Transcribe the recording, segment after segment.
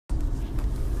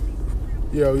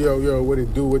Yo, what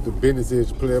it do with the business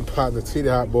is playing partner T the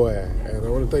Hot Boy. And I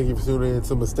want to thank you for tuning in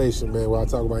to my station, man, where I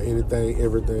talk about anything,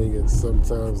 everything, and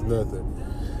sometimes nothing.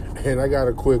 And I got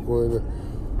a quick one.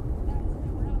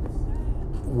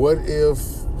 What if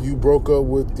you broke up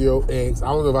with your ex? I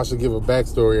don't know if I should give a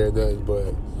backstory or nothing,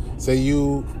 but say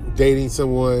you dating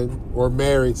someone or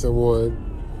married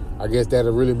someone, I guess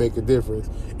that'll really make a difference,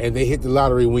 and they hit the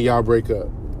lottery when y'all break up.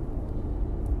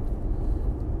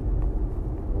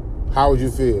 How would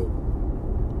you feel?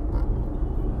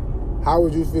 How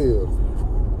would you feel?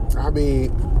 I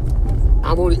mean,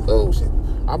 I'm only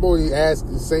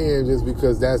saying just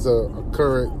because that's a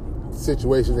current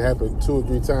situation that happened 2 or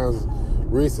 3 times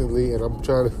recently, and I'm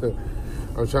trying to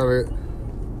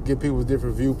get people's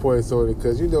different viewpoints on it,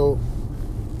 because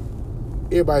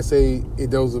everybody say it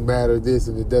doesn't matter this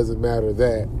and it doesn't matter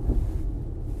that,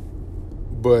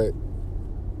 but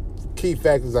key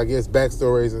factors, I guess,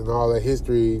 backstories and all that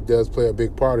history does play a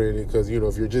big part in it, because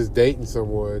if you're just dating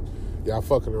someone, y'all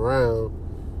fucking around,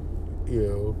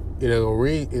 it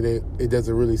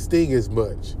doesn't really sting as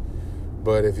much.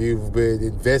 But if you've been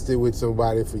invested with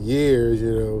somebody for years,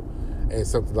 and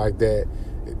something like that,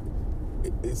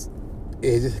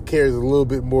 it just carries a little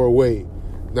bit more weight.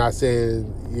 Not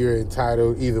saying you're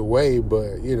entitled either way,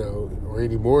 but or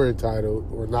any more entitled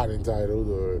or not entitled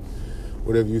or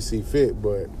whatever you see fit.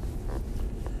 But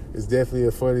it's definitely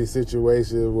a funny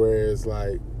situation where it's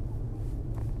like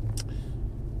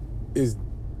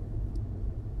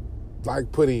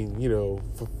putting,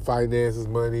 finances,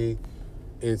 money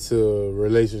into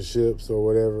relationships or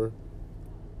whatever.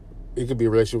 It could be a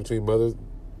relationship between mother,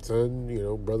 son,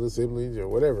 brother, siblings, or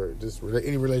whatever. Just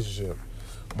any relationship.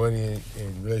 Money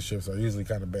and relationships are usually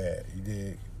kind of bad. You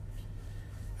dig?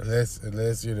 Unless I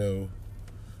don't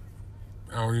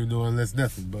even know unless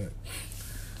nothing. But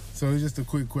so it's just a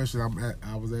quick question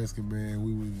I was asking, man.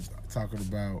 We were talking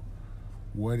about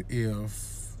what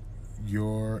if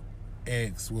your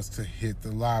ex was to hit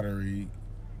the lottery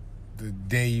the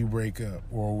day you break up,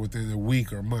 or within a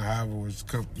week or month, however it was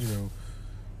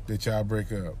that y'all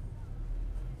break up.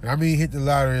 And I mean hit the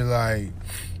lottery like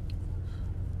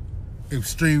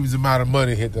extremes amount of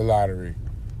money hit the lottery.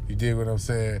 You dig what I'm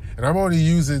saying? And I'm only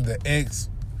using the ex,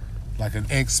 like an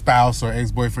ex-spouse or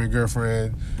ex-boyfriend,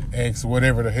 girlfriend, ex,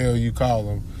 whatever the hell you call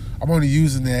them. I'm only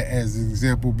using that as an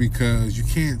example because you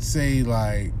can't say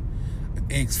like an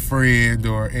ex-friend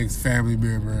or ex-family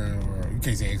member, or you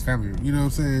can't say ex-family member, you know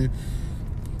what I'm saying?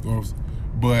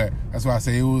 But that's why I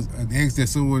say it was an ex that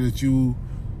someone that you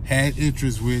had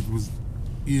interest with, was,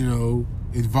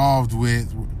 involved with,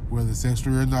 whether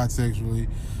sexually or not sexually,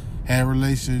 had a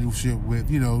relationship with,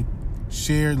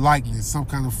 shared likeness, some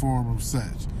kind of form of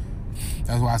such.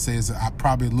 That's why I say it's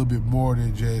probably a little bit more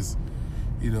than just,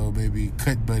 maybe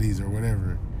cut buddies or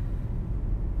whatever.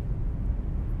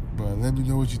 But let me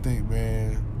know what you think,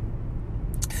 man.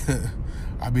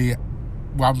 I'm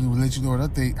gonna let you know what I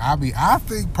think. I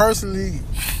think personally,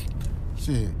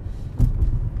 shit,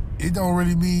 it don't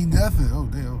really mean nothing. Oh,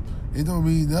 damn. It don't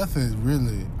mean nothing,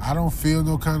 really. I don't feel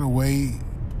no kind of way,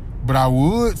 but I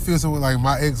would feel something like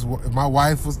if my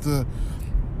wife was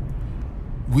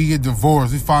we get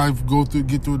divorced, we finally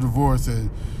get through a divorce, and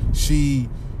she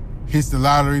hits the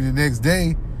lottery the next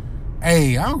day.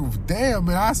 Hey, damn,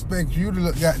 man, I expect you to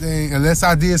look goddamn, unless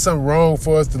I did something wrong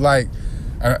for us to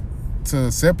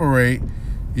to separate,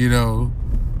 and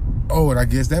I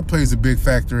guess that plays a big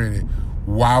factor in it.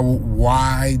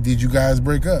 Why did you guys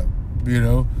break up?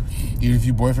 Even if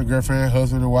you boyfriend, girlfriend,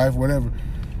 husband or wife, whatever,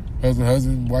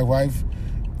 husband, wife,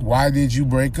 why did you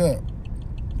break up?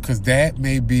 Because that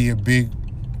may be a big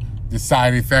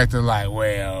deciding factor. Like,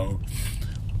 well,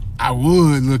 I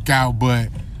would look out, but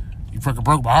you fucking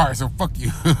broke my heart, so fuck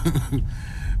you.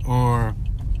 Or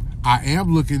I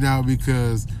am looking out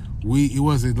because it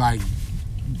wasn't like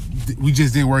we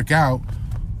just didn't work out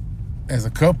as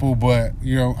a couple, but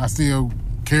I still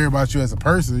care about you as a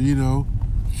person,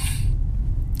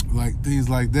 like things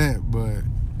like that. But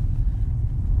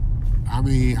I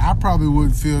mean, I probably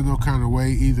wouldn't feel no kind of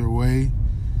way either way,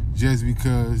 just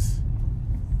because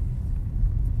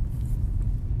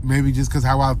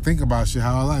how I think about shit,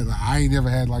 how I like I ain't never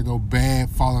had like no bad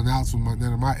falling outs with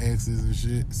none of my exes and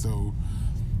shit, so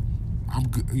I'm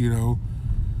good,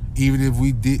 even if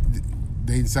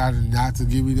they decided not to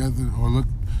give me nothing or look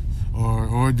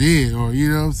or did, or what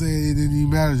I'm saying, it didn't even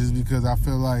matter, just because I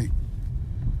feel like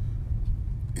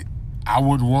I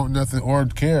wouldn't want nothing or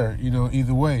care,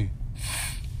 either way.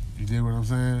 You dig what I'm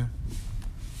saying?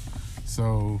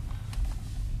 So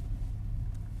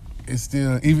it's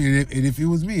still, even if it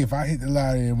was me, if I hit the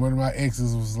lottery and one of my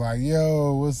exes was like,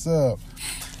 yo, what's up?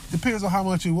 depends on how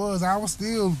much it was. I would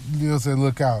still, say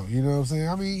look out. You know what I'm saying?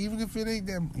 I mean, even if it ain't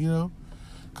that,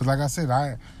 because like I said,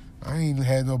 I ain't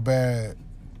had no bad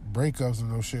breakups or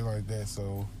no shit like that.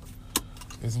 So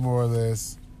it's more or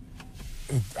less,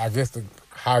 I guess,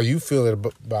 how you feel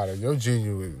about it, your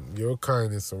genuine, your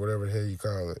kindness, or whatever the hell you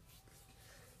call it.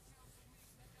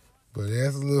 But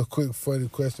that's a little quick, funny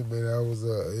question, man.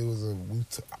 We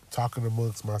talking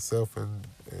amongst myself and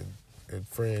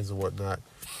friends and whatnot.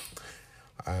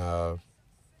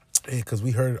 Because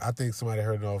I think somebody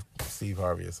heard it off Steve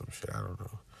Harvey or some shit. I don't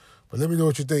know. But let me know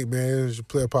what you think, man. As your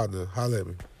player partner, holla at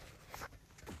me.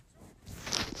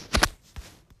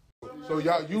 So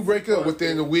you break up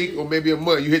within a week or maybe a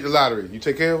month. You hit the lottery. You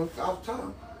take care of her? All the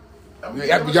time.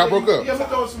 Y'all broke up? You ever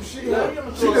throw some shit?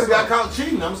 She just got caught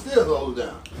cheating. I'm still hold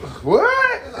down. What?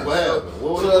 What happened?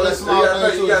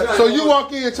 So you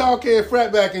walk in, talking,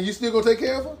 frat back, and you still gonna take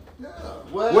care of her? Yeah.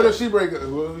 What if she break up?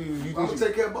 I'm gonna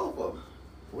take care of both of them.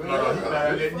 You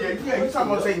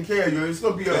talking about taking care of you. It's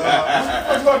gonna be a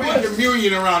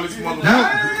communion around this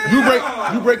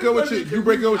motherfucker. You break up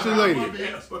with your lady.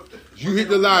 You hit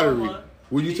the lottery.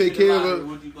 Will you take care of her?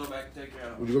 Would you go back and take care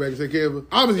of her? Would you go back and take care of her?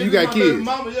 Obviously, you got kids.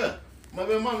 My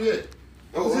baby mama, yeah.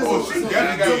 She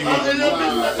definitely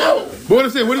But what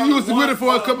I'm saying, what if you was with her for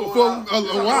a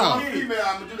while? Female,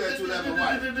 I'm gonna do that to that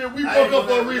wife. We broke up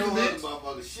for a reason, bitch.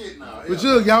 Shit now. But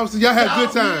y'all had good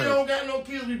We times. don't got no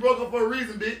kids. We broke up for a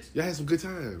reason, bitch. Y'all had some good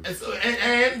times.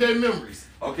 And their memories.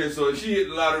 Okay, so if she hit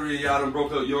the lottery and y'all done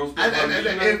broke up, you don't spend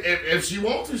If she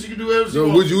wants to, she can do whatever she So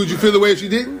wants. would you feel the way if she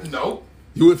didn't? No.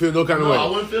 You wouldn't feel no kind of way. I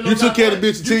wouldn't feel no You took kind care of of the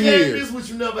bitch for 10 You carried years. this what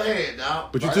you never had,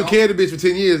 dog. But you took care of the bitch for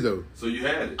 10 years though. So you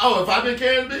had it. Oh, if I been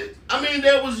carrying the bitch, I mean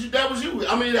that was you.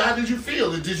 I mean, how did you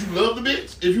feel? Did you love the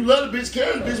bitch? If you love the bitch,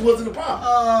 carrying the bitch wasn't a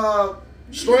problem.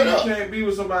 Straight up. You can't be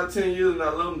with somebody 10 years and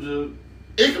not love them, Jug.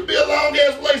 It could be a long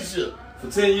ass relationship. For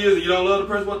 10 years and you don't love the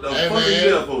person, what the fuck are you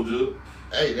there for, Jug?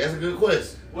 Hey, that's a good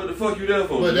question. What the fuck you there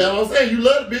for? But that's what I'm saying. You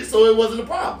love the bitch, so it wasn't a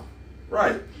problem.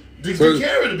 Right. Did you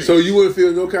carry the bitch? So you wouldn't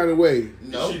feel no kind of way.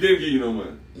 No. She didn't give you no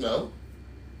money. No.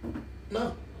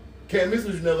 Can't miss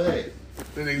what you never had.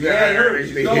 Yeah, I heard it.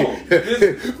 She's gone.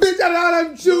 Bitch, out of all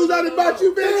them shoes I done bought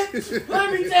you, bitch.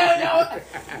 Let me tell y'all.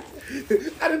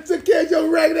 I done took care of your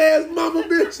ragged ass mama,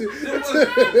 bitch.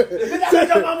 Bitch,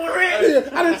 your mama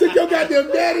red. I done took your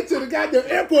goddamn daddy to the goddamn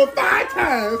airport 5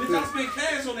 times. Bitch, I spent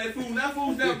cash on that food. That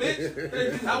food's down,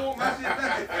 bitch. I want my shit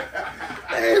back.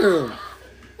 Damn.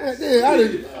 I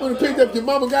done picked up your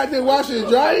mama goddamn washer and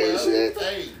dryer and shit.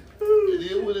 Hey, it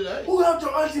is what it ain't. Who helped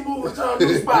your auntie move to a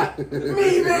new spot? Me,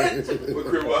 bitch. What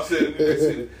Crib I said?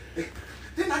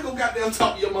 Didn't I go goddamn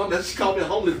talk to your mom that she called me a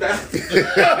homeless bastard? Then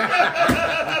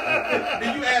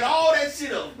you add all that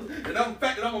shit up. And I'm the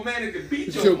fact that I'm a man that can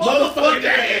beat your motherfucking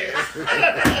ass.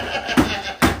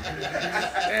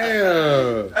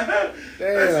 Damn.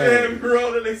 That shit had me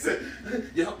grown and they said,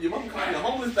 your mom called me a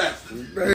homeless bastard.